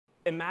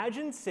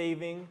Imagine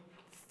saving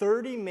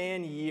 30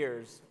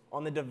 man-years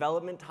on the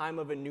development time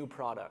of a new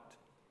product.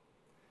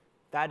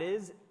 That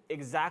is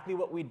exactly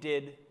what we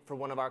did for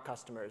one of our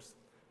customers.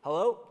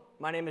 Hello,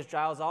 my name is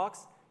Giles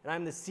Ox, and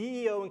I'm the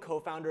CEO and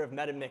co-founder of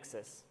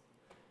Metamixis.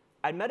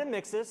 At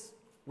Metamixis,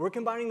 we're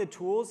combining the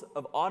tools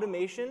of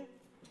automation,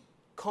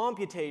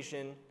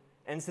 computation,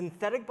 and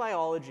synthetic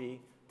biology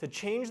to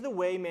change the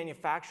way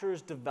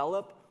manufacturers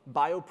develop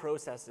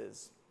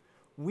bioprocesses.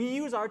 We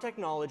use our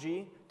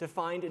technology to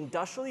find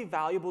industrially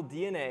valuable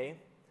DNA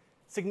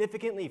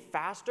significantly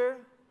faster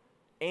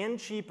and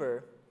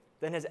cheaper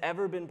than has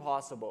ever been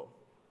possible.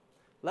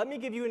 Let me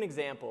give you an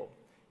example.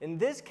 In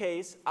this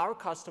case, our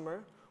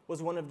customer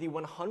was one of the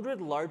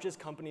 100 largest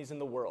companies in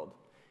the world.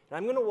 And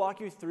I'm going to walk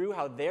you through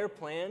how their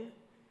plan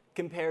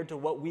compared to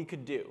what we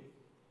could do.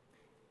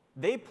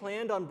 They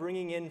planned on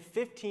bringing in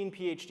 15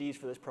 PhDs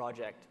for this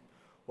project,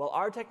 while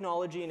our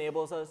technology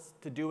enables us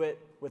to do it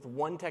with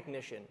one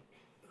technician.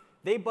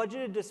 They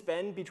budgeted to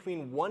spend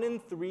between $1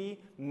 and $3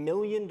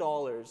 million,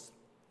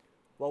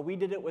 while we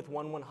did it with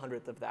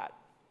 1/100th of that.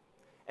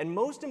 And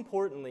most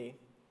importantly,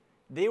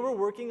 they were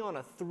working on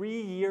a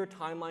 3-year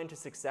timeline to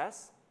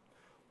success,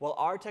 while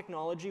our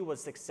technology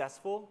was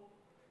successful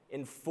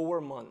in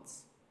 4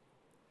 months.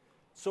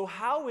 So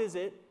how is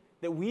it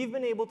that we've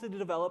been able to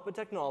develop a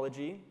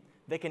technology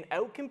that can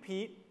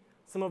outcompete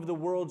some of the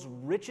world's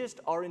richest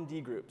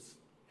R&D groups?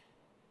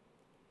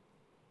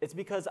 It's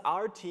because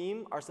our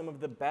team are some of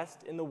the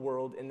best in the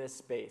world in this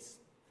space.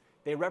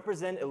 They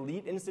represent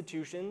elite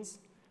institutions,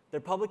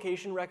 their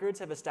publication records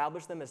have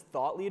established them as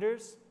thought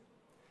leaders,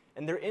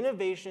 and their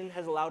innovation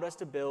has allowed us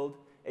to build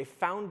a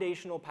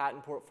foundational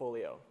patent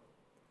portfolio.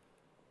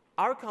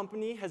 Our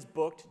company has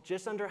booked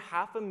just under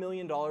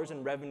 $500,000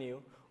 in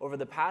revenue over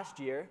the past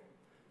year,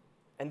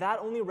 and that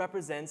only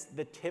represents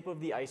the tip of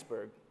the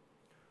iceberg.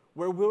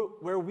 Where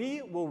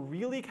we will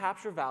really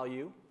capture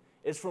value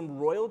is from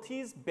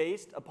royalties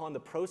based upon the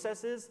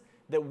processes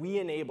that we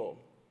enable.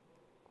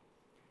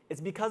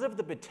 It's because of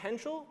the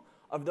potential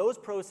of those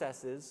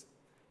processes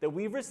that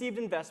we've received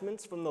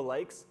investments from the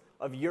likes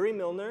of Yuri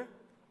Milner,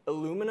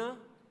 Illumina,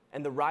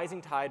 and the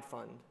Rising Tide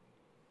Fund.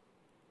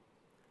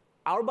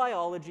 Our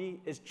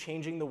biology is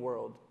changing the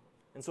world,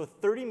 and so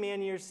 30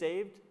 man-years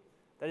saved,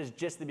 that is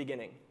just the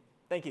beginning.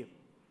 Thank you.